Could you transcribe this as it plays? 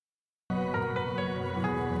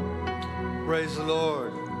Praise the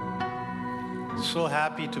Lord. So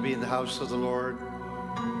happy to be in the house of the Lord.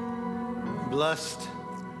 Blessed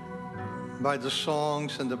by the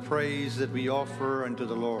songs and the praise that we offer unto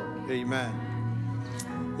the Lord.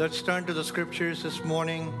 Amen. Let's turn to the scriptures this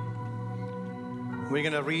morning. We're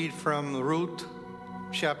going to read from Ruth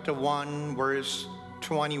chapter 1, verse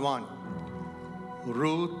 21.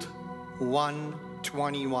 Ruth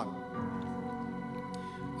 1:21.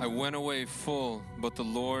 I went away full, but the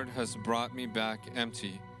Lord has brought me back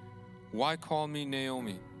empty. Why call me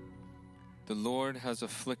Naomi? The Lord has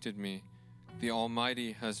afflicted me. The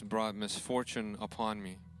Almighty has brought misfortune upon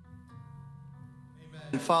me.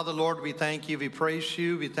 And Father, Lord, we thank you, we praise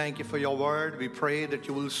you, we thank you for your word. We pray that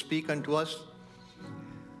you will speak unto us.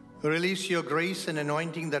 Release your grace and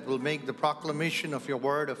anointing that will make the proclamation of your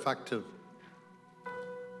word effective.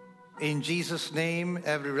 In Jesus' name,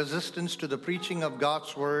 every resistance to the preaching of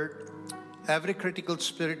God's word, every critical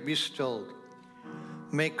spirit be stilled.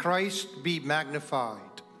 May Christ be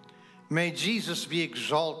magnified. May Jesus be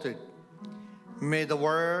exalted. May the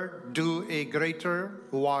word do a greater,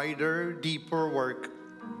 wider, deeper work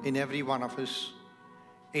in every one of us.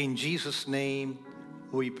 In Jesus' name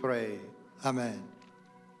we pray. Amen.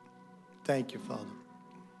 Thank you, Father.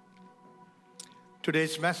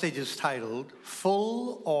 Today's message is titled,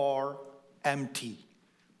 Full or Empty?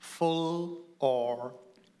 Full or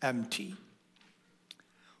empty?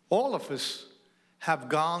 All of us have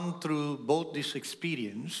gone through both this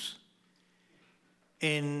experience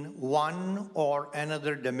in one or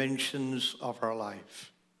another dimensions of our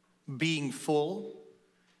life, being full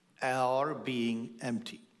or being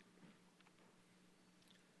empty.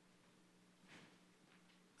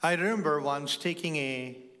 I remember once taking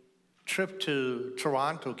a trip to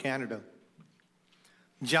Toronto, Canada.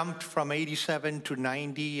 Jumped from 87 to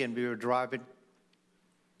 90 and we were driving.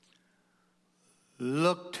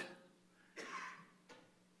 Looked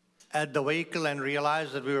at the vehicle and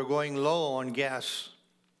realized that we were going low on gas.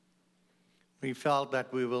 We felt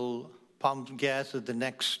that we will pump gas at the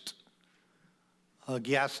next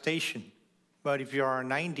gas station. But if you're on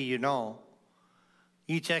 90, you know,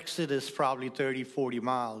 each exit is probably 30, 40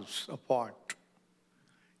 miles apart.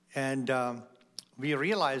 And we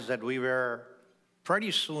realized that we were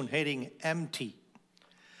pretty soon hitting empty.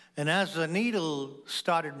 And as the needle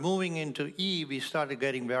started moving into E, we started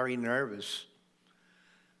getting very nervous.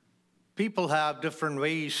 People have different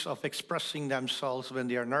ways of expressing themselves when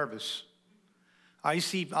they are nervous. I've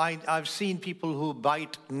seen people who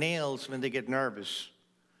bite nails when they get nervous.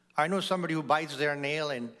 I know somebody who bites their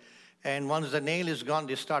nail, and once the nail is gone,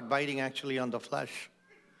 they start biting actually on the flesh.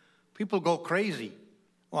 People go crazy.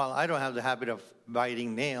 Well, I don't have the habit of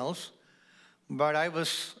biting nails, but I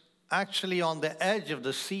was actually on the edge of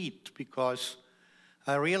the seat because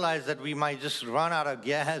I realized that we might just run out of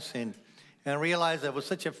gas and realized that was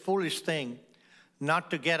such a foolish thing not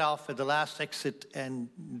to get off at the last exit and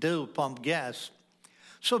do pump gas.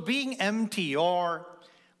 So being empty or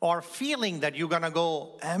feeling that you're going to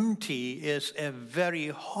go empty is a very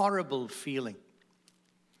horrible feeling.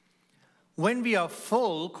 When we are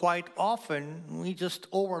full, quite often, we just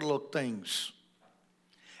overlook things.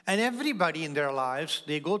 And everybody in their lives,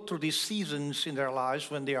 they go through these seasons in their lives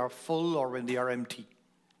when they are full or when they are empty.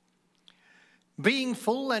 Being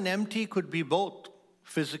full and empty could be both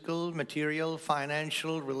physical, material,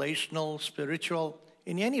 financial, relational, spiritual,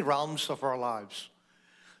 in any realms of our lives.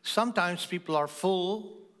 Sometimes people are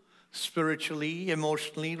full spiritually,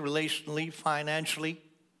 emotionally, relationally, financially.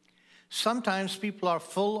 Sometimes people are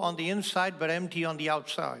full on the inside but empty on the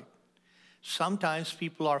outside. Sometimes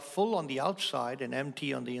people are full on the outside and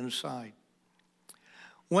empty on the inside.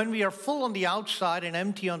 When we are full on the outside and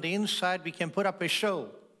empty on the inside, we can put up a show.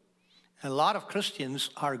 And a lot of Christians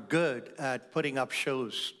are good at putting up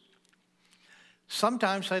shows.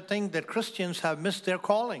 Sometimes I think that Christians have missed their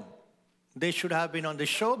calling. They should have been on the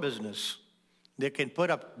show business. They can put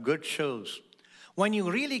up good shows. When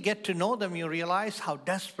you really get to know them, you realize how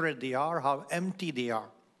desperate they are, how empty they are.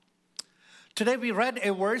 Today we read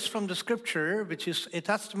a verse from the scripture, which is a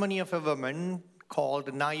testimony of a woman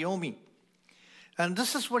called Naomi. And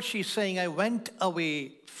this is what she's saying, I went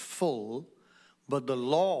away full, but the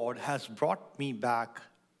Lord has brought me back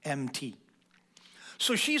empty.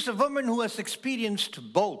 So she's a woman who has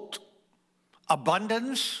experienced both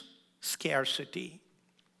abundance, scarcity.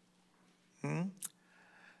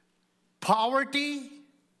 Poverty,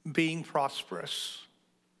 being prosperous.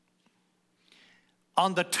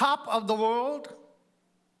 On the top of the world,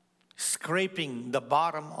 scraping the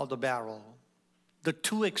bottom of the barrel. The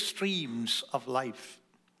two extremes of life.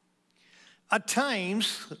 At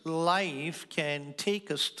times, life can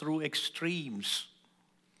take us through extremes.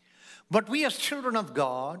 But we as children of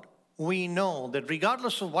God, we know that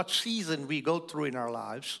regardless of what season we go through in our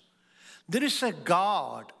lives, there is a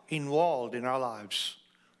God involved in our lives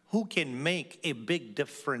who can make a big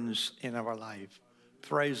difference in our life.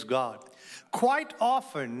 Praise God. Quite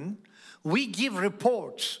often, we give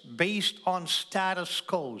reports based on status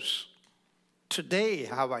quos. Today,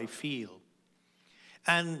 how I feel.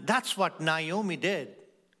 And that's what Naomi did.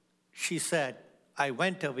 She said, I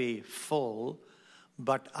went away full,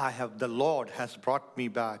 but the Lord has brought me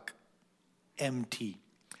back empty.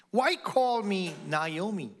 Why call me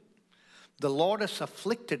Naomi? The Lord has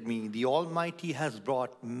afflicted me. The Almighty has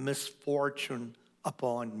brought misfortune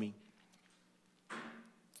upon me.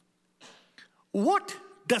 What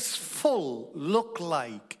does full look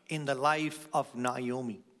like in the life of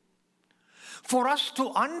Naomi? For us to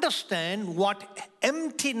understand what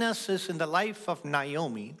emptiness is in the life of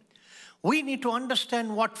Naomi, we need to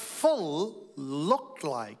understand what full looked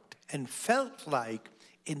like and felt like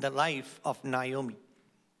in the life of Naomi.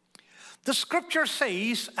 The scripture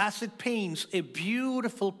says, as it paints a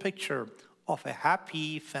beautiful picture of a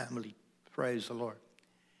happy family. Praise the Lord.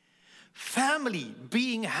 Family,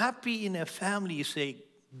 being happy in a family is a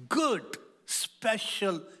good,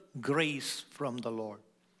 special grace from the Lord.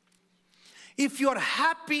 If you're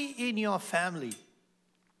happy in your family,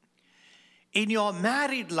 in your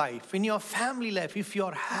married life, in your family life, if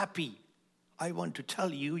you're happy, I want to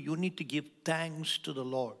tell you, you need to give thanks to the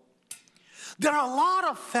Lord. There are a lot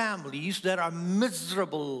of families that are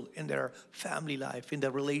miserable in their family life, in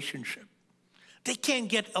their relationship. They can't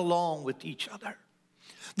get along with each other.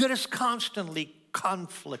 There is constantly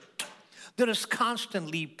conflict. There is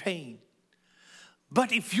constantly pain.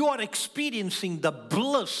 But if you are experiencing the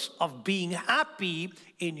bliss of being happy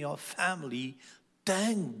in your family,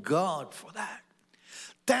 thank God for that.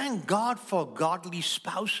 Thank God for godly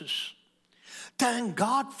spouses. Thank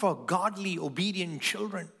God for godly, obedient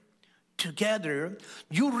children. Together,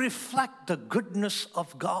 you reflect the goodness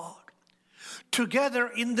of God. Together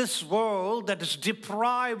in this world that is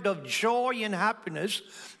deprived of joy and happiness,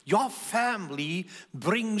 your family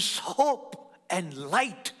brings hope and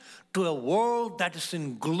light to a world that is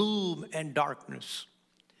in gloom and darkness.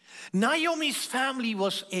 Naomi's family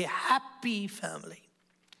was a happy family.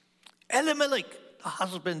 Elimelech, the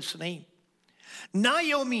husband's name.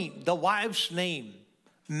 Naomi, the wife's name.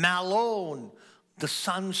 Malon, the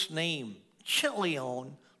son's name.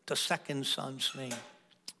 Chilion, the second son's name.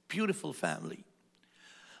 Beautiful family.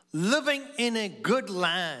 Living in a good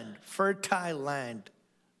land, fertile land.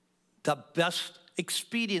 The best,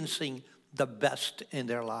 experiencing the best in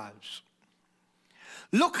their lives.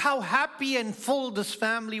 Look how happy and full this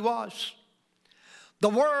family was. The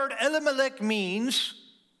word Elimelech means,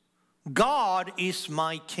 God is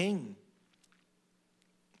my king.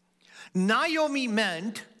 Naomi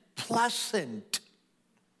meant pleasant.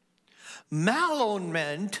 Malon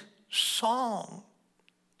meant song.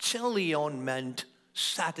 Chilion meant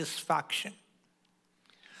satisfaction.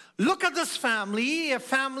 Look at this family, a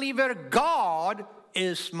family where God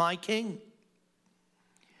is my king.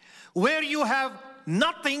 Where you have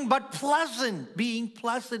nothing but pleasant, being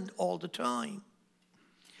pleasant all the time.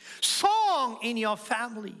 Song in your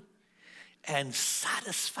family and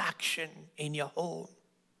satisfaction in your home.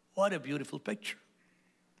 What a beautiful picture.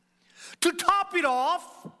 To top it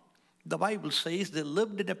off, the Bible says they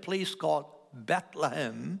lived in a place called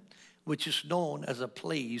Bethlehem, which is known as a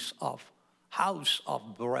place of house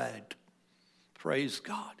of bread. Praise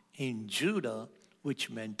God. In Judah, which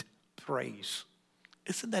meant praise.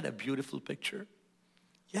 Isn't that a beautiful picture?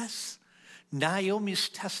 Yes. Naomi's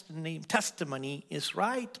testimony is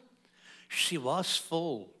right. She was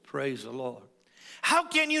full. Praise the Lord. How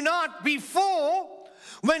can you not be full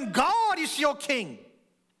when God is your king?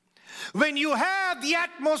 When you have the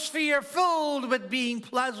atmosphere filled with being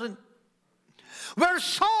pleasant. Where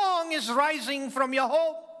song is rising from your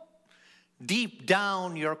home. Deep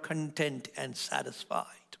down you're content and satisfied.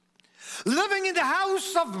 Living in the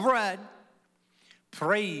house of bread.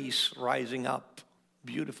 Praise rising up.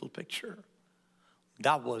 Beautiful picture.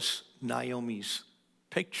 That was Naomi's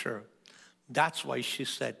picture. That's why she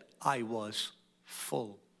said, I was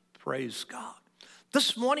full. Praise God.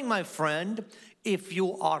 This morning, my friend, if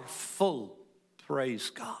you are full, praise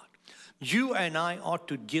God. You and I ought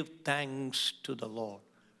to give thanks to the Lord.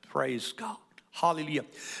 Praise God. Hallelujah.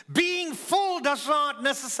 Being full does not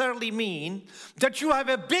necessarily mean that you have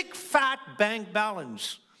a big fat bank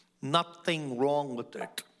balance. Nothing wrong with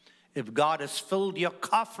it. If God has filled your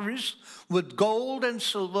coffers with gold and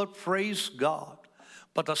silver, praise God.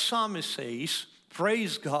 But the psalmist says,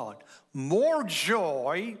 praise God, more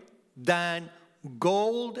joy than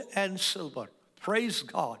gold and silver. Praise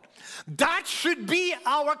God. That should be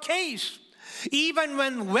our case. Even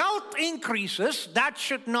when wealth increases, that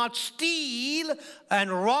should not steal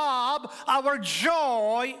and rob our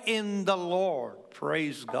joy in the Lord.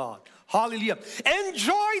 Praise God. Hallelujah.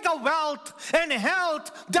 Enjoy the wealth and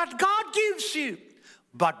health that God gives you.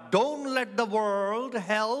 But don't let the world,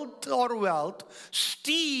 health, or wealth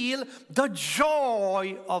steal the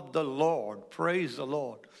joy of the Lord. Praise the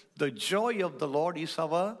Lord. The joy of the Lord is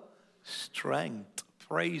our strength.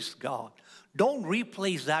 Praise God. Don't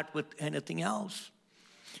replace that with anything else.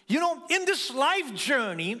 You know, in this life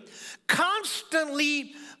journey,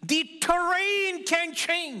 constantly the terrain can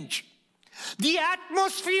change. The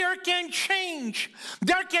atmosphere can change.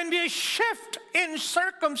 There can be a shift in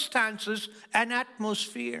circumstances and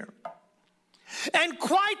atmosphere. And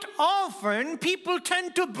quite often, people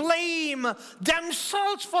tend to blame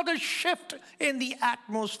themselves for the shift in the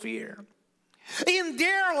atmosphere. In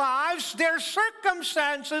their lives, their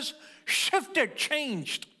circumstances shifted,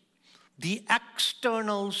 changed. The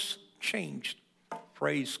externals changed.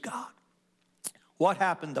 Praise God. What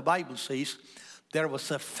happened? The Bible says there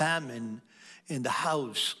was a famine in the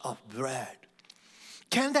house of bread.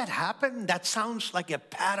 Can that happen? That sounds like a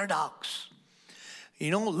paradox.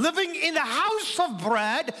 You know, living in the house of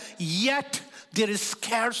bread, yet there is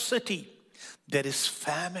scarcity. There is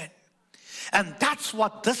famine. And that's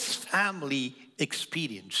what this family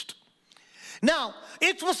experienced. Now,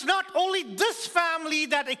 it was not only this family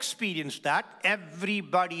that experienced that.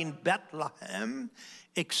 Everybody in Bethlehem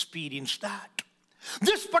experienced that.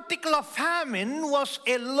 This particular famine was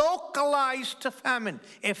a localized famine,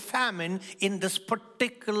 a famine in this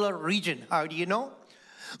particular region. How do you know?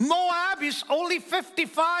 Moab is only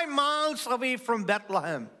 55 miles away from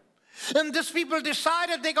Bethlehem. And these people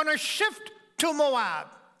decided they're going to shift to Moab.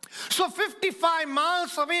 So 55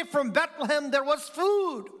 miles away from Bethlehem, there was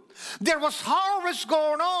food. There was harvest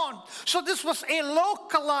going on. So this was a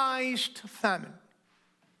localized famine.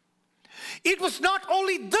 It was not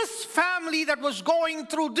only this family that was going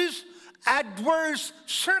through these adverse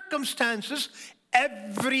circumstances.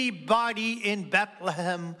 Everybody in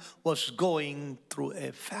Bethlehem was going through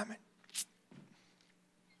a famine.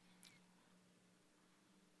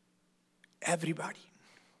 Everybody.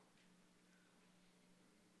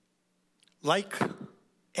 Like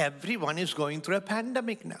everyone is going through a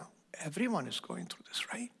pandemic now. Everyone is going through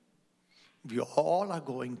this, right? We all are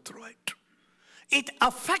going through it. It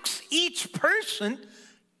affects each person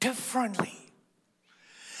differently.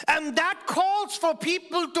 And that calls for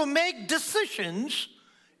people to make decisions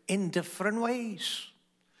in different ways.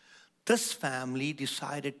 This family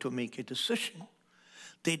decided to make a decision.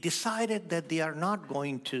 They decided that they are not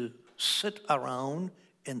going to sit around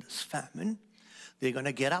in this famine. They're going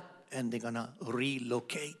to get up and they're going to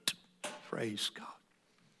relocate. Praise God.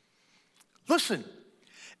 Listen,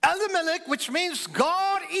 Elimelech, which means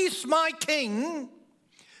God is my king,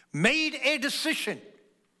 made a decision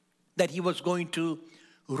that he was going to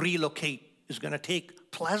relocate. He's going to take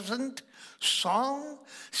pleasant song,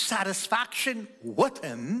 satisfaction with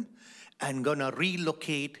him, and going to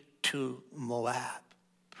relocate to Moab.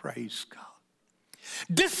 Praise God.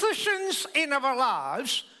 Decisions in our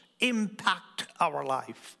lives impact our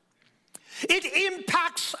life. It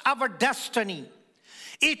impacts our destiny.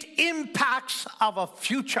 It impacts our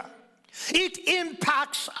future. It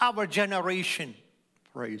impacts our generation.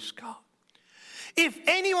 Praise God. If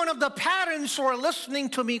any one of the parents who are listening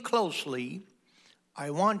to me closely,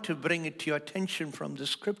 I want to bring it to your attention from the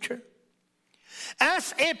scripture.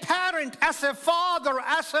 As a parent, as a father,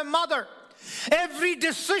 as a mother, every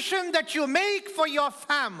decision that you make for your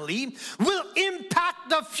family will impact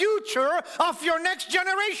the future of your next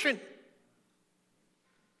generation.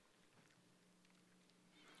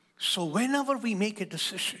 So whenever we make a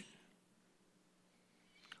decision,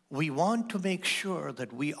 we want to make sure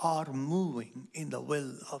that we are moving in the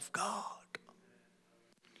will of God.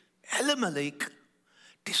 Elimelech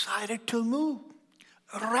decided to move.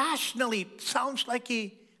 Rationally, it sounds like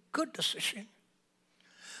a good decision.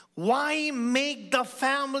 Why make the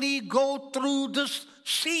family go through this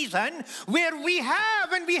season where we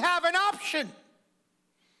have an option?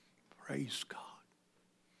 Praise God.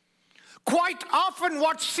 Quite often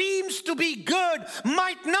what seems to be good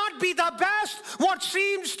might not be the best. What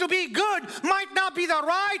seems to be good might not be the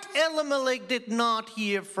right. Elimelech did not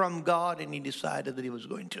hear from God and he decided that he was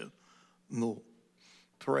going to move.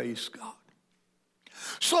 Praise God.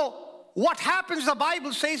 So what happens, the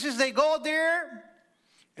Bible says, is they go there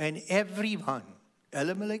and everyone,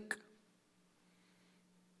 Elimelech,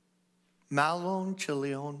 Mahlon,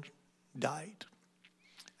 Chilion, died.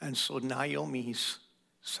 And so Naomi is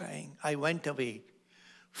saying, I went away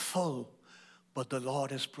full, but the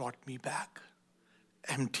Lord has brought me back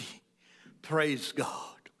empty. Praise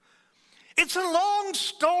God. It's a long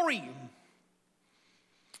story.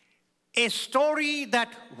 A story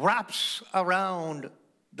that wraps around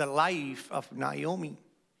the life of Naomi.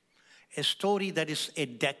 A story that is a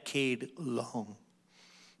decade long.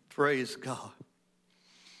 Praise God.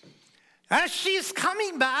 As she is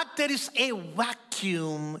coming back, there is a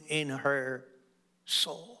vacuum in her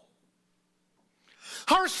soul.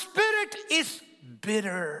 Her spirit is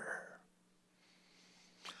bitter.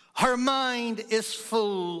 Her mind is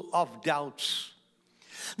full of doubts.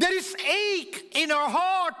 There is ache in her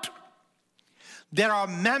heart. There are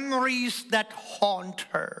memories that haunt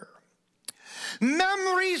her.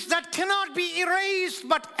 Memories that cannot be erased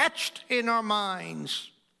but etched in our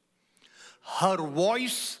minds. Her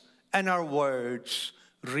voice and her words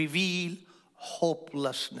reveal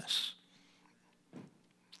hopelessness.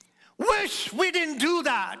 Wish we didn't do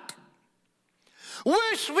that.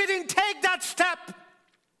 Wish we didn't take that step.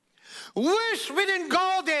 Wish we didn't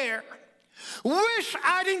go there. Wish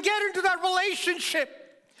I didn't get into that relationship.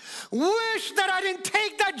 Wish that I didn't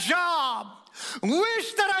take that job.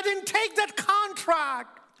 Wish that I didn't take that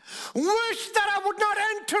contract. Wish that I would not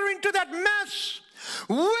enter into that mess.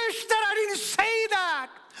 Wish that I didn't say that.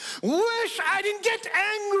 Wish I didn't get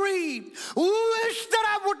angry. Wish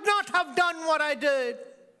that I would not have done what I did.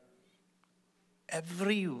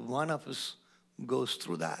 Every one of us goes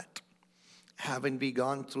through that. Haven't we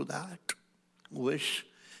gone through that? Wish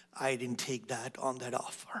I didn't take that on that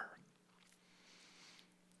offer.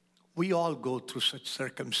 We all go through such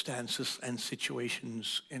circumstances and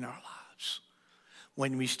situations in our lives.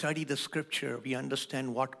 When we study the scripture, we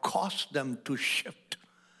understand what caused them to shift.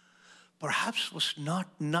 Perhaps was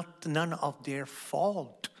none of their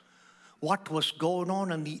fault. What was going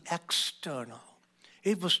on in the external.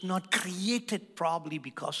 It was not created probably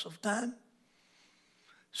because of them.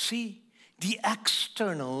 See, the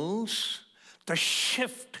externals, the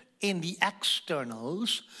shift in the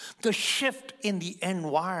externals, the shift in the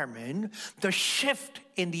environment, the shift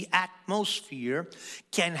in the atmosphere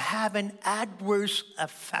can have an adverse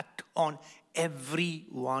effect on every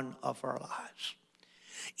one of our lives.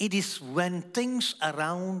 It is when things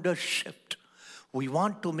around us shift, we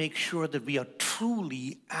want to make sure that we are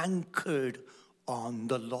truly anchored on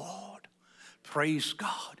the Lord. Praise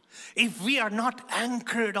God. If we are not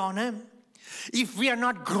anchored on Him, if we are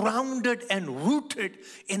not grounded and rooted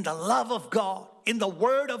in the love of God, in the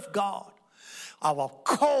Word of God, our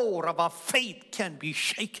core of our faith can be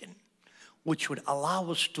shaken, which would allow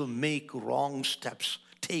us to make wrong steps,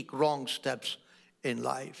 take wrong steps in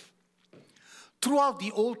life. Throughout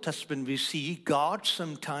the Old Testament, we see God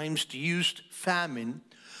sometimes used famine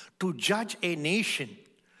to judge a nation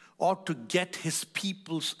or to get His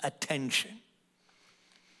people's attention.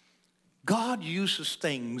 God uses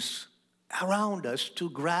things around us to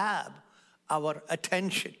grab our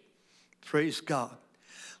attention. Praise God.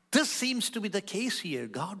 This seems to be the case here.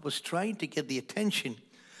 God was trying to get the attention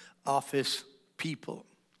of His people.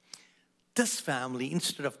 This family,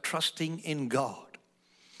 instead of trusting in God,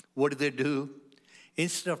 what did they do?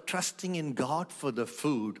 Instead of trusting in God for the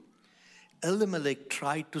food, Elimelech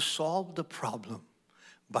tried to solve the problem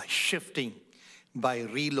by shifting, by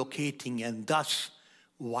relocating, and thus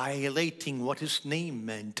violating what his name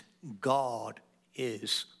meant. God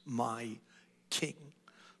is my King.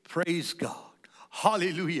 Praise God.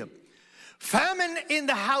 Hallelujah. Famine in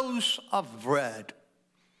the house of bread.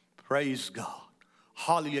 Praise God.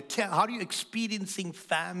 Hallelujah. Are you experiencing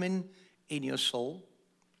famine in your soul?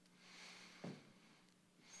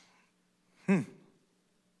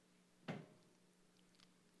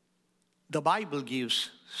 The Bible gives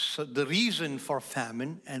the reason for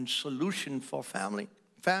famine and solution for famine.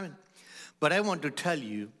 But I want to tell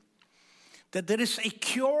you that there is a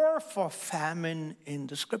cure for famine in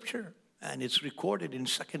the scripture. And it's recorded in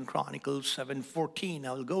 2 Chronicles 7:14.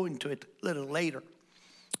 I will go into it a little later.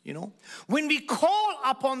 You know, when we call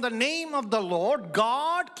upon the name of the Lord,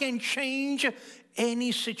 God can change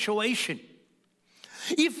any situation.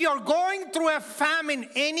 If you're going through a famine,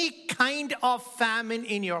 any kind of famine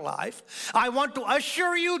in your life, I want to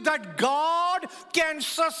assure you that God can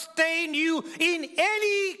sustain you in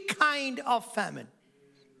any kind of famine.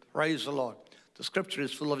 Praise the Lord. The scripture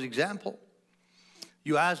is full of example.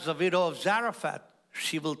 You ask the widow of Zarephath,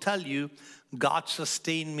 she will tell you, God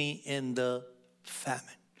sustained me in the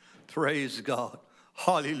famine. Praise God.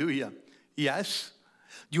 Hallelujah. Yes.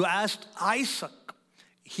 You asked Isaac,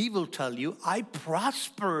 he will tell you, I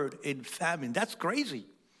prospered in famine. That's crazy.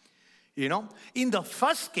 You know, in the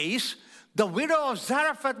first case, the widow of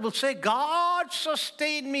Zarephath will say, God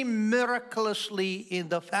sustained me miraculously in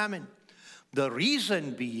the famine. The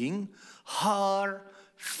reason being her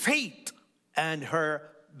faith and her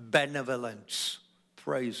benevolence.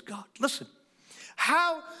 Praise God. Listen,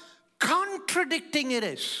 how contradicting it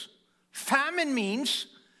is. Famine means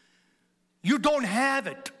you don't have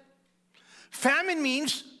it. Famine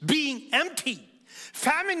means being empty.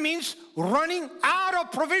 Famine means running out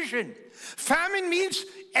of provision. Famine means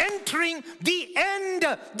entering the end,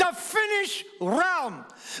 the finish realm.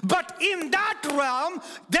 But in that realm,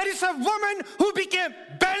 there is a woman who became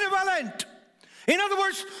benevolent. In other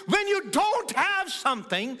words, when you don't have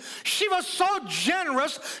something, she was so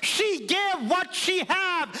generous, she gave what she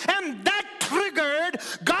had, and that triggered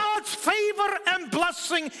God's favor and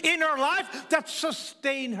blessing in her life that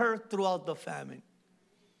sustained her throughout the famine.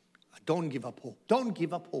 Don't give up hope. Don't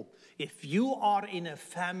give up hope. If you are in a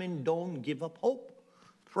famine, don't give up hope.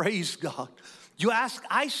 Praise God. You ask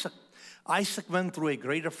Isaac. Isaac went through a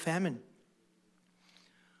greater famine.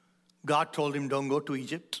 God told him, don't go to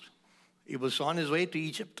Egypt. He was on his way to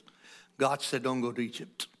Egypt. God said, don't go to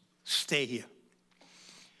Egypt. Stay here.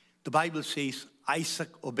 The Bible says Isaac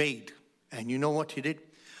obeyed. And you know what he did?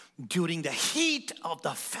 During the heat of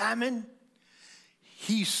the famine,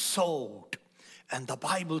 he sowed. And the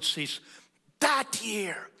Bible says that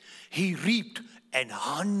year he reaped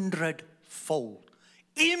 100-fold.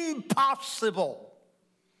 Impossible.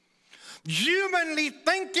 Humanly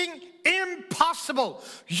thinking, impossible.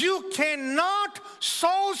 You cannot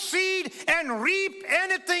sow seed and reap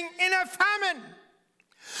anything in a famine.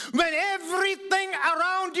 When everything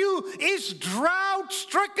around you is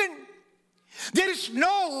drought-stricken, there is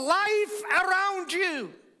no life around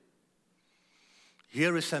you.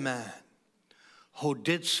 Here is a man who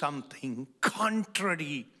did something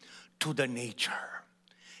contrary to the nature,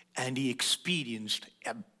 and he experienced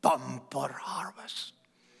a bumper harvest.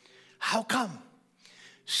 How come?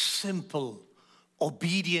 Simple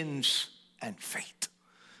obedience and faith.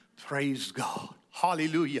 Praise God.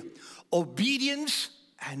 Hallelujah. Obedience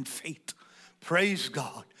and faith. Praise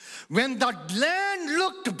God. When the land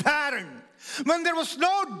looked barren, when there was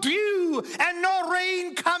no dew and no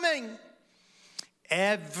rain coming,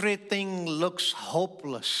 everything looks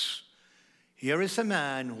hopeless. Here is a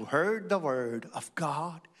man who heard the word of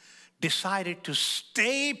God, decided to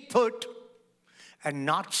stay put and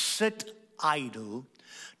not sit idle,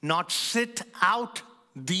 not sit out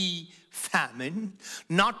the famine,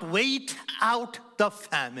 not wait out the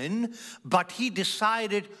famine, but he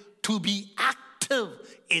decided to be active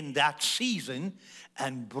in that season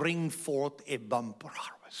and bring forth a bumper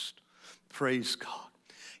harvest. Praise God.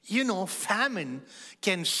 You know, famine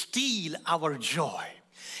can steal our joy.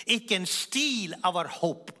 It can steal our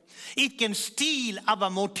hope. It can steal our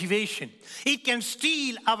motivation. It can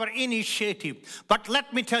steal our initiative. But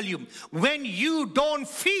let me tell you, when you don't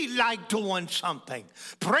feel like doing something,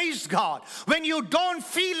 praise God. When you don't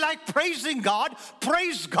feel like praising God,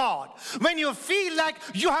 praise God. When you feel like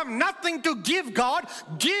you have nothing to give God,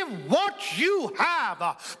 give what you have.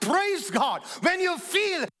 Praise God. When you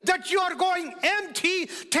feel that you are going empty,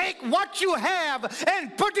 take what you have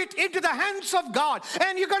and put it into the hands of God.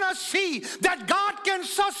 And you're going to see that God can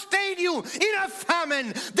sustain you in a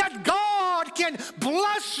famine, that God can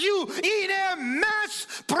bless you in a mess.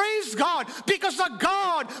 Praise God, because the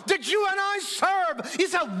God that you and I serve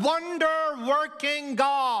is a wonder-working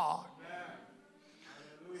God.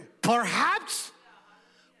 Perhaps,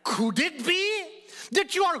 could it be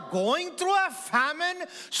that you are going through a famine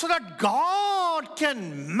so that God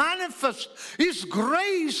can manifest His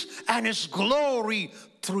grace and His glory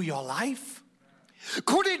through your life?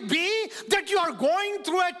 Could it be that you are going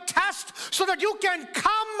through a test so that you can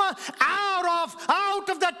come out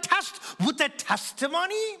of the test with a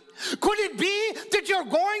testimony? Could it be that you're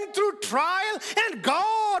going through trial and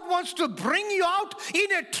God wants to bring you out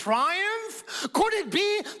in a triumph? Could it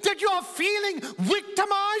be that you are feeling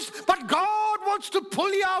victimized but God wants to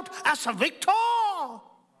pull you out as a victor?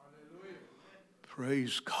 Hallelujah.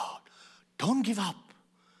 Praise God. Don't give up.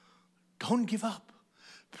 Don't give up.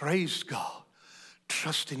 Praise God.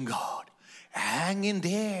 Trust in God. Hang in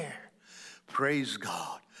there. Praise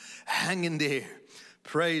God. Hang in there.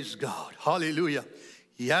 Praise God. Hallelujah.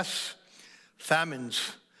 Yes,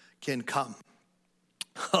 famines can come.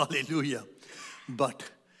 Hallelujah. But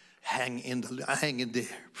hang in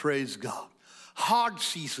there. Praise God. Hard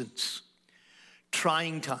seasons,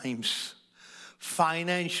 trying times,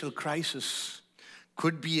 financial crisis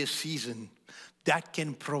could be a season that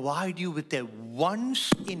can provide you with a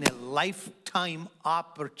once-in-a-lifetime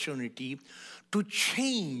opportunity to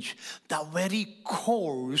change the very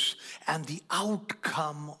course and the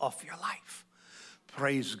outcome of your life.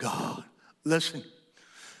 Praise God. Listen.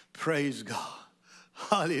 Praise God.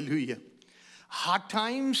 Hallelujah. Hard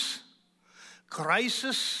times,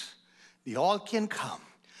 crisis, they all can come.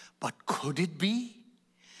 But could it be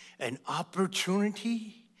an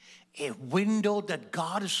opportunity, a window that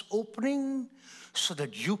God is opening so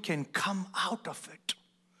that you can come out of it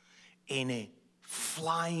in a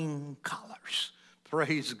flying colors?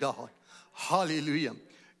 Praise God. Hallelujah.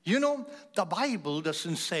 You know, the Bible does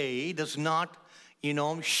not,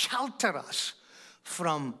 shelter us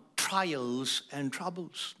from trials and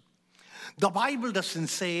troubles. The Bible doesn't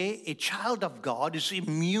say a child of God is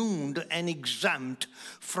immune and exempt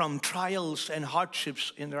from trials and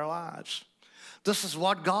hardships in their lives. This is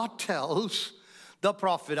what God tells the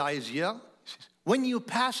prophet Isaiah. When you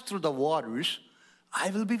pass through the waters,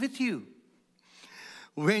 I will be with you.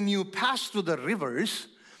 When you pass through the rivers,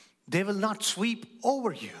 they will not sweep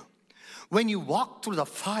over you. When you walk through the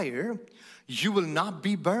fire, you will not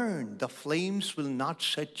be burned. The flames will not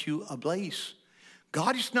set you ablaze.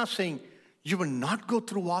 God is not saying, you will not go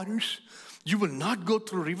through waters. You will not go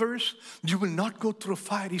through rivers. You will not go through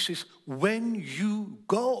fire. He says, when you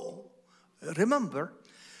go, remember,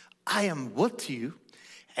 I am with you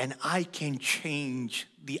and I can change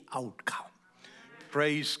the outcome.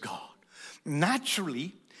 Praise God.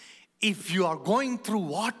 Naturally, if you are going through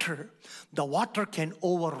water, the water can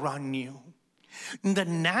overrun you. In the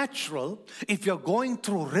natural, if you're going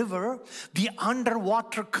through river, the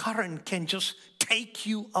underwater current can just take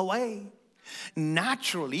you away.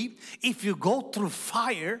 Naturally, if you go through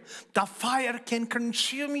fire, the fire can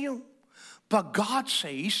consume you. But God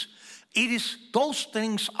says, those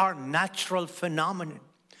things are natural phenomena.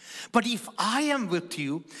 But if I am with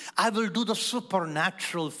you, I will do the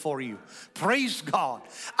supernatural for you. Praise God.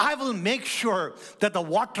 I will make sure that the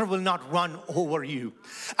water will not run over you.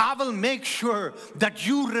 I will make sure that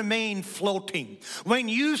you remain floating. When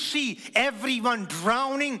you see everyone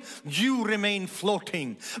drowning, you remain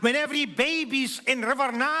floating. When every babies in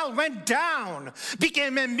River Nile went down,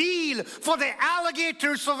 became a meal for the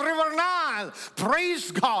alligators of River Nile.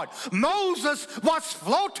 Praise God. Moses was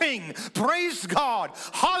floating. Praise God.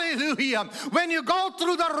 Hallelujah. When you go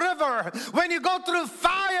through the river, when you go through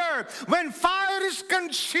fire, when fire is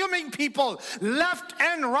consuming people left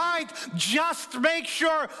and right, just make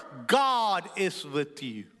sure God is with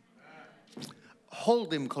you.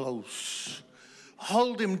 Hold him close.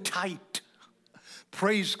 Hold him tight.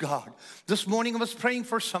 Praise God. This morning I was praying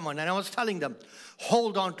for someone and I was telling them,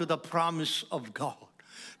 hold on to the promise of God.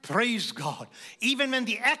 Praise God. Even when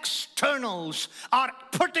the externals are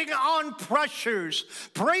putting on pressures,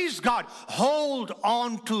 praise God, hold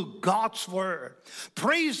on to God's word.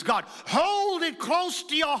 Praise God. Hold it close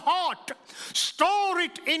to your heart. Store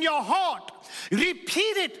it in your heart.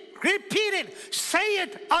 Repeat it. Repeat it. Say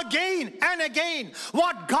it again and again.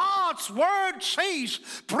 What God's word says.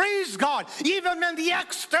 Praise God. Even when the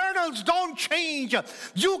externals don't change,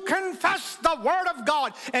 you confess the word of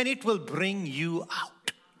God and it will bring you out.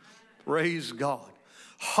 Praise God.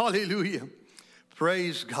 Hallelujah.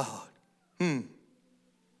 Praise God.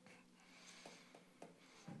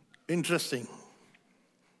 Interesting.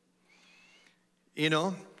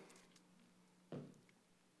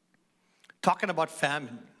 Talking about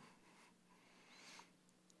famine.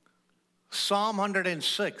 Psalm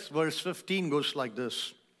 106 verse 15 goes like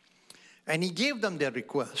this. And he gave them their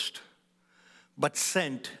request, but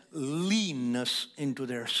sent leanness into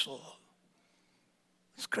their soul.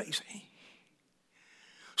 It's crazy.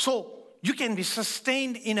 So you can be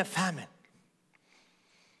sustained in a famine.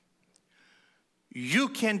 You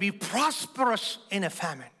can be prosperous in a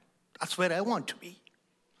famine. That's where I want to be.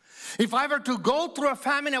 If I were to go through a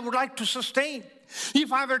famine, I would like to sustain.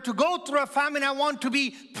 If I were to go through a famine, I want to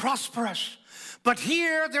be prosperous. But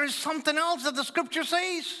here there is something else that the scripture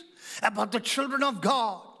says about the children of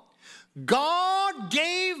God. God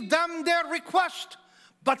gave them their request,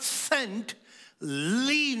 but sent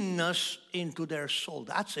leanness into their soul.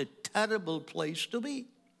 That's a terrible place to be.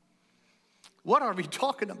 What are we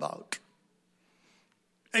talking about?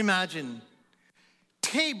 Imagine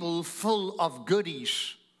table full of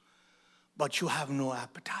goodies, but you have no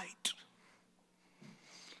appetite.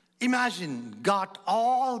 Imagine got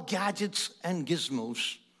all gadgets and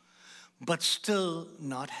gizmos, but still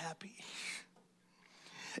not happy.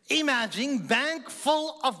 Imagine bank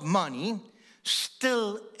full of money,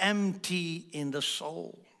 still empty in the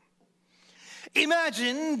soul.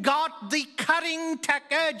 Imagine got the cutting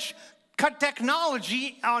edge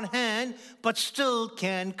technology on hand, but still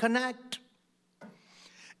can't connect.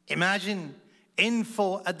 Imagine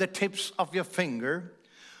info at the tips of your finger,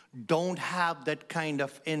 don't have that kind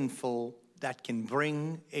of info that can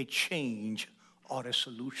bring a change or a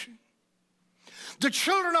solution. The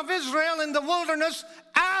children of Israel in the wilderness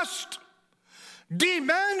asked,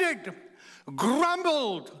 demanded,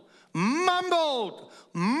 grumbled, mumbled,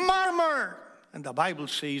 murmured. And the Bible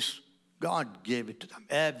says God gave it to them.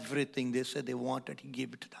 Everything they said they wanted, He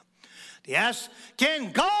gave it to them. They asked,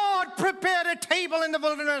 can God prepare a table in the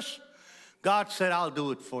wilderness? God said, I'll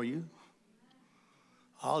do it for you.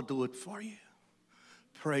 I'll do it for you.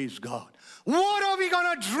 Praise God. What are we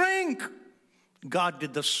going to drink? God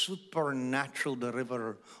did the supernatural. The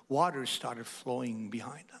river water started flowing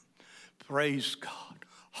behind them. Praise God.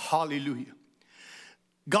 Hallelujah.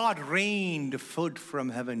 God rained food from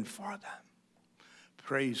heaven for them.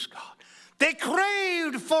 Praise God. They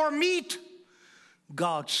craved for meat.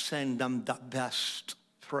 God sent them the best.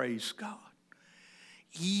 Praise God.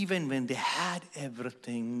 Even when they had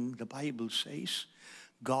everything, the Bible says,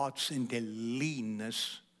 God sent a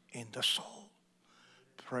leanness in the soul.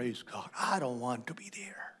 Praise God. I don't want to be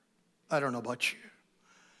there. I don't know about you.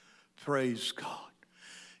 Praise God.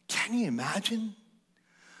 Can you imagine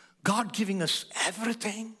God giving us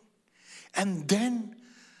everything and then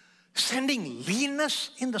sending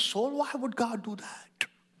leanness in the soul? Why would God do that?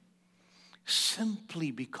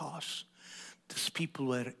 Simply because these people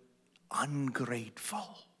were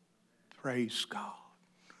ungrateful. Praise God.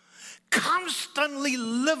 Constantly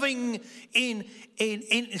living in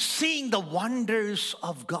seeing the wonders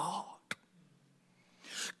of God.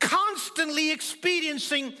 Constantly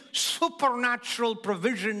experiencing supernatural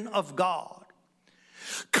provision of God.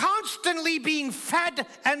 Constantly being fed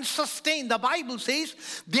and sustained. The Bible says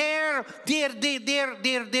their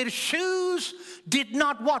shoes did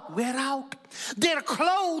not what? Wear out. Their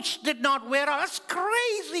clothes did not wear out. That's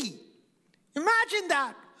crazy. Imagine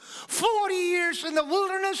that. 40 years in the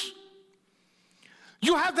wilderness.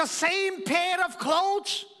 You have the same pair of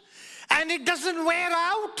clothes and it doesn't wear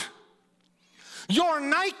out. Your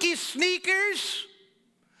Nike sneakers,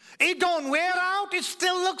 it don't wear out. It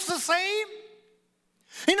still looks the same.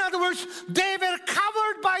 In other words, they were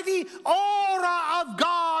covered by the aura of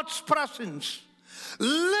God's presence.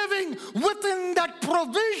 Living within that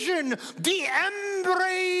provision, the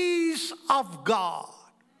embrace of God.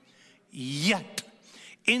 Yet,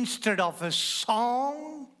 instead of a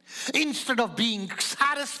song, instead of being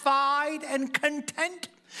satisfied and content,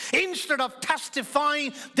 instead of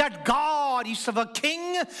testifying that God is our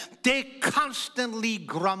King, they constantly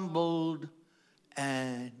grumbled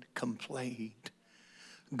and complained.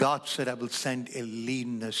 God said, I will send a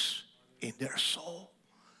leanness in their soul.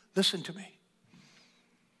 Listen to me.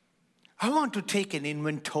 I want to take an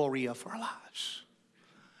inventory of our lives.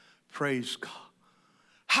 Praise God.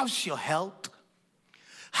 How's your health?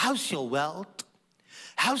 How's your wealth?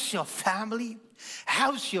 How's your family?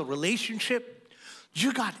 How's your relationship?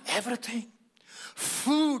 You got everything.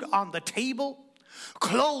 Food on the table,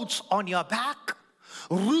 clothes on your back,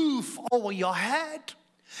 roof over your head,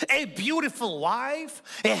 a beautiful wife,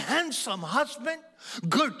 a handsome husband,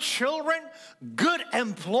 good children, good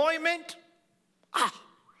employment,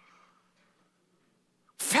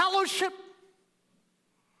 fellowship.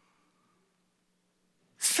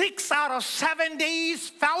 6 out of 7 days,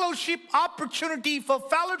 fellowship, opportunity for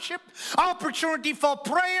fellowship, opportunity for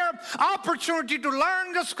prayer, opportunity to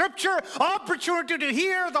learn the scripture, opportunity to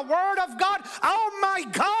hear the word of God. Oh my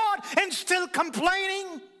God, and still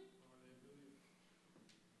complaining.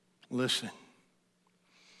 Listen,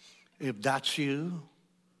 if that's you,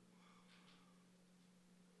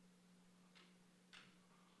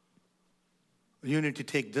 you need to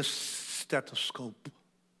take this stethoscope,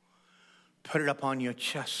 put it up on your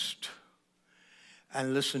chest,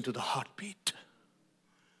 and listen to the heartbeat.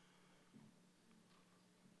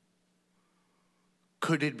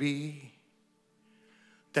 Could it be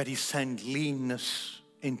that He sent leanness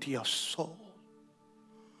into your soul?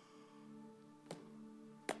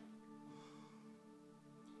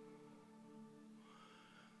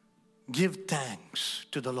 Give thanks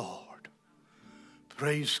to the Lord.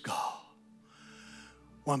 Praise God.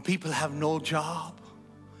 When people have no job,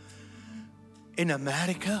 in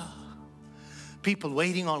America, people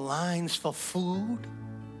waiting on lines for food.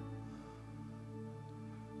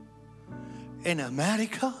 In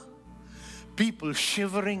America, people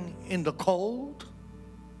shivering in the cold.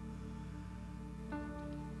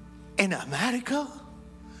 In America,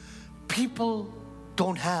 people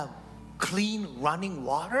don't have clean running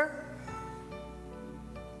water.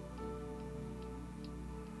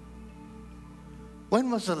 When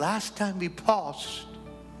was the last time we paused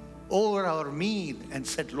over our meal and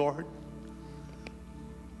said, Lord,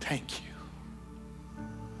 thank you.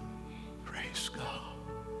 Praise God.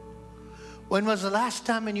 When was the last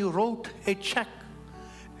time when you wrote a check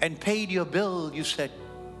and paid your bill, you said,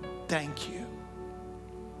 thank you?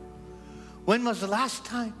 When was the last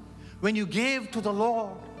time When you gave to the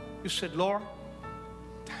Lord, you said, Lord,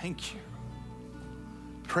 thank you.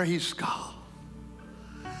 Praise God.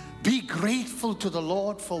 Be grateful to the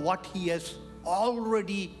Lord for what He has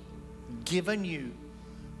already given you.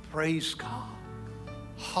 Praise God.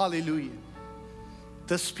 Hallelujah.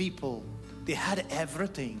 These people, they had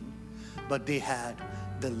everything, but they had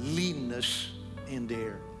the leanness in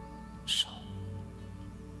their soul.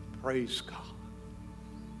 Praise God.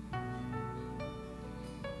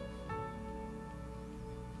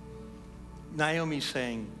 Naomi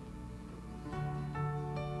saying,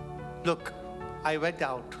 look, I went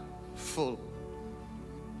out full.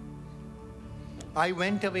 I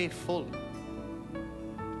went away full.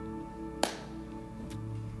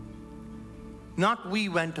 Not we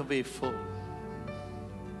went away full.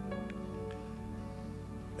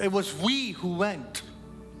 It was we who went.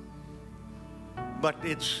 But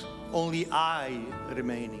it's only I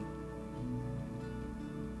remaining.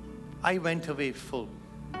 I went away full.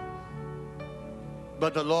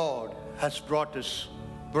 But the Lord has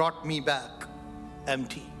brought me back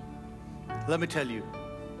empty. Let me tell you,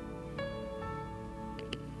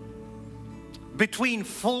 between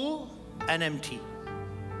full and empty,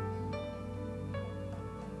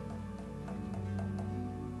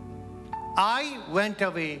 I went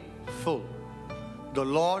away full. The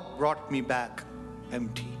Lord brought me back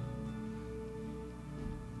empty.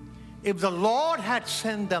 If the Lord had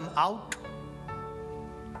sent them out,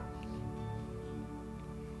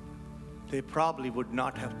 they probably would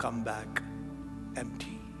not have come back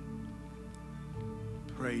empty.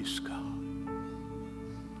 Praise God.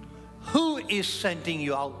 Who is sending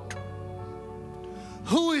you out?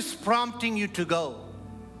 Who is prompting you to go?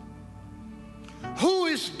 Who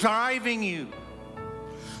is driving you?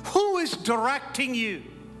 Who is directing you?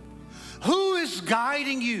 Who is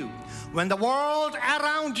guiding you? When the world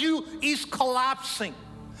around you is collapsing,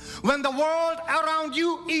 when the world around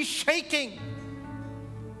you is shaking,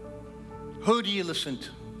 who do you listen to?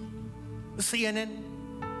 CNN?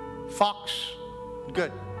 Fox?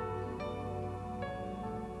 Good.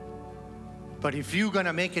 But if you're going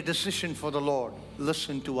to make a decision for the Lord,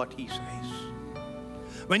 listen to what He says.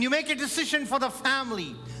 When you make a decision for the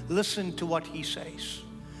family, listen to what He says.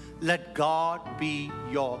 Let God be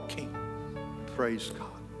your king. Praise God.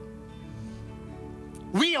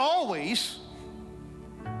 We always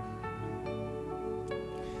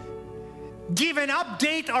give an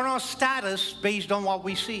update on our status based on what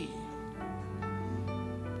we see.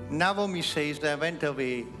 Naomi says, I went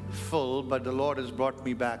away full, but the Lord has brought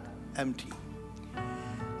me back empty.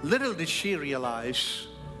 Little did she realize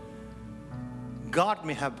God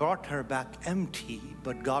may have brought her back empty,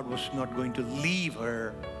 but God was not going to leave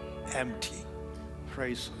her empty.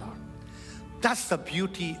 Praise the Lord. That's the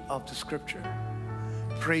beauty of the scripture.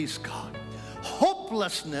 Praise God.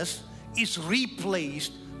 Hopelessness is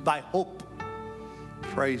replaced by hope.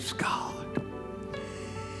 Praise God.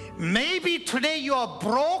 Maybe today you are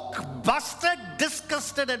broke, busted,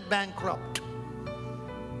 disgusted, and bankrupt.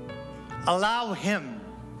 Allow Him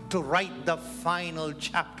to write the final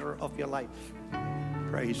chapter of your life.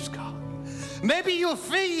 Praise God. Maybe you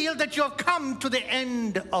feel that you have come to the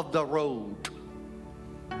end of the road.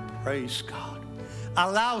 Praise God.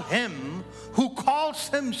 Allow Him who calls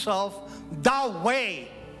Himself the way.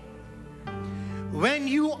 When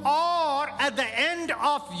you are at the end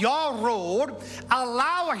of your road,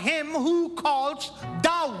 allow Him who calls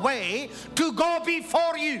the way to go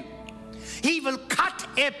before you. He will cut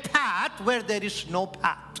a path where there is no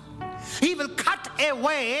path. He will cut a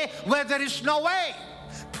way where there is no way.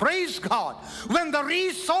 Praise God. When the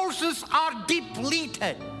resources are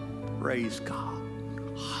depleted, praise God.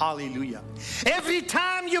 Hallelujah. Every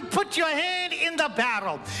time you put your hand in the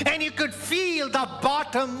barrel and you could feel the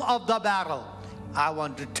bottom of the barrel, I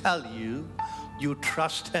want to tell you, you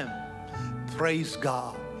trust Him. Praise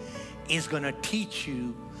God. He's going to teach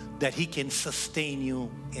you that He can sustain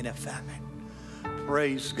you in a famine.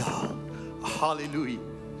 Praise God. Hallelujah.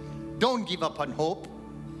 Don't give up on hope.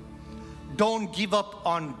 Don't give up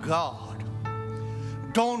on God.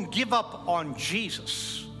 Don't give up on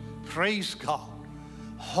Jesus. Praise God.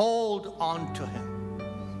 Hold on to Him.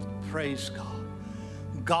 Praise God.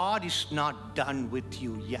 God is not done with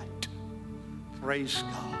you yet. Praise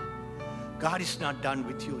God. God is not done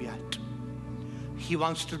with you yet. He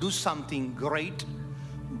wants to do something great,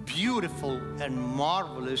 beautiful, and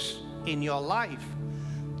marvelous in your life,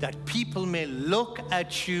 that people may look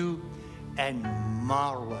at you and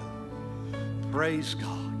marvel. Praise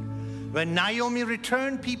God. When Naomi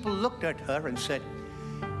returned, people looked at her and said,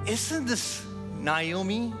 isn't this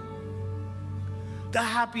Naomi, the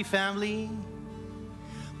happy family,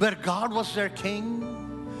 where God was their king,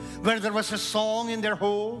 where there was a song in their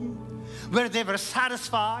home, where they were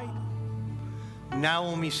satisfied.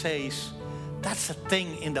 Naomi says, that's a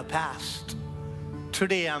thing in the past.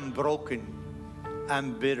 Today I'm broken.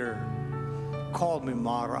 I'm bitter. Call me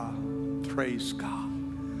Mara. Praise God.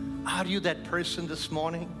 Are you that person this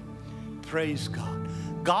morning? Praise God.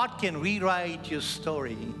 God can rewrite your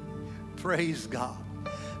story. Praise God.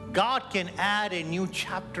 God can add a new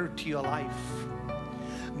chapter to your life.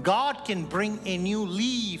 God can bring a new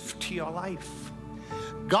leaf to your life.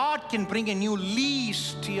 God can bring a new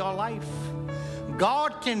lease to your life.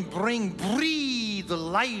 God can breathe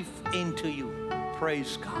life into you.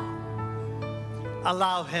 Praise God.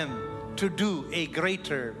 Allow Him to do a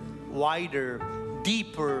greater, wider,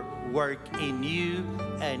 deeper work in you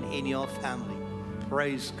and in your family.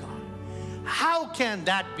 Praise God. How can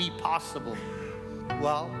that be possible?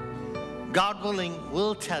 Well, God willing,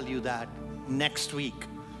 we'll tell you that next week.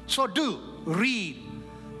 So do read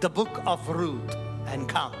the book of Ruth and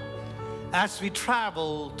come. As we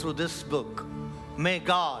travel through this book, may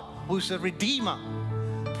God, who's a redeemer,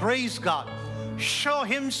 praise God, show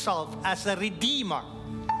Himself as a redeemer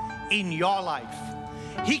in your life.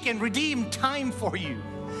 He can redeem time for you.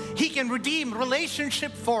 He can redeem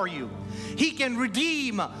relationship for you. He can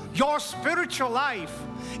redeem your spiritual life.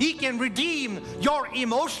 He can redeem your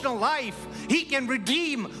emotional life. He can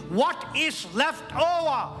redeem what is left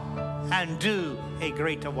over and do a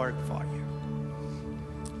greater work for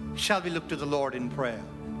you. Shall we look to the Lord in prayer?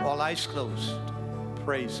 All eyes closed.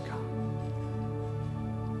 Praise God.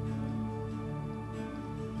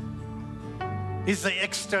 Is the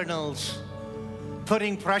externals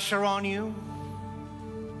putting pressure on you?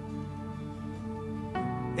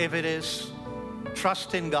 If it is,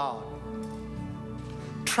 trust in God.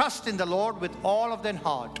 Trust in the Lord with all of thine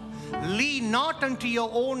heart. Lean not unto your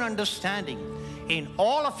own understanding. In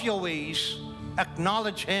all of your ways,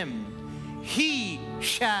 acknowledge Him. He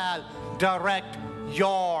shall direct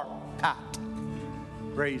your path.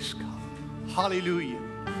 Praise God. Hallelujah.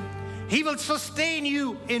 He will sustain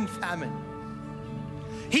you in famine.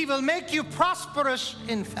 He will make you prosperous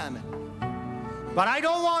in famine. But I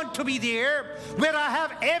don't want to be there where I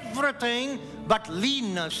have everything but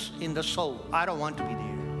leanness in the soul. I don't want to be there.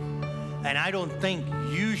 And I don't think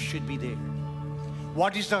you should be there.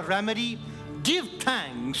 What is the remedy? Give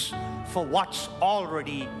thanks for what's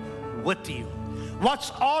already with you.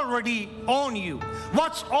 What's already on you.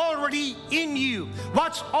 What's already in you.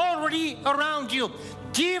 What's already around you.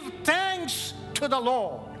 Give thanks to the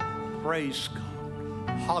Lord. Praise God.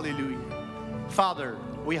 Hallelujah. Father,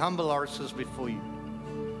 we humble ourselves before you.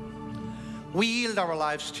 We yield our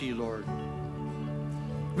lives to you, Lord.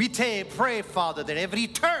 We pray, Father, that every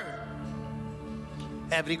turn,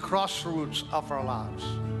 every crossroads of our lives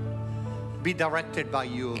be directed by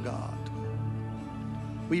you, O God.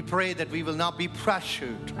 We pray that we will not be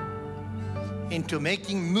pressured into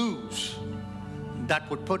making moves that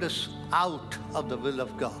would put us out of the will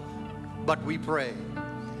of God. But we pray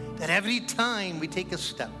that every time we take a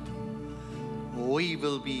step, we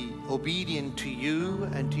will be obedient to you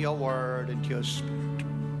and to your word and to your spirit.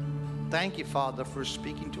 Thank you, Father, for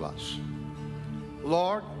speaking to us.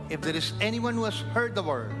 Lord, if there is anyone who has heard the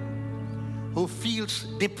word, who feels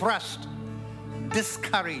depressed,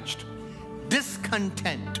 discouraged,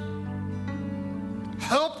 discontent,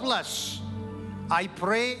 hopeless, I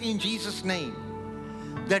pray in Jesus' name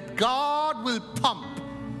that God will pump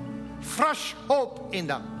fresh hope in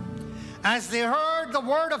them. As they heard the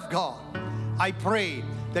word of God, I pray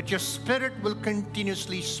that your spirit will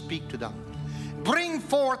continuously speak to them. Bring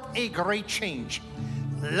forth a great change.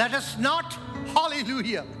 Let us not,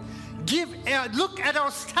 hallelujah, look at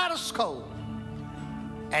our status quo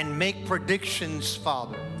and make predictions,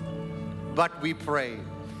 Father. But we pray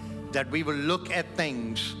that we will look at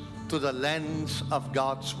things through the lens of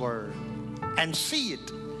God's word and see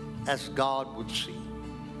it as God would see.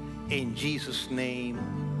 In Jesus' name,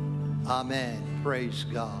 amen. Praise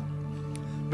God.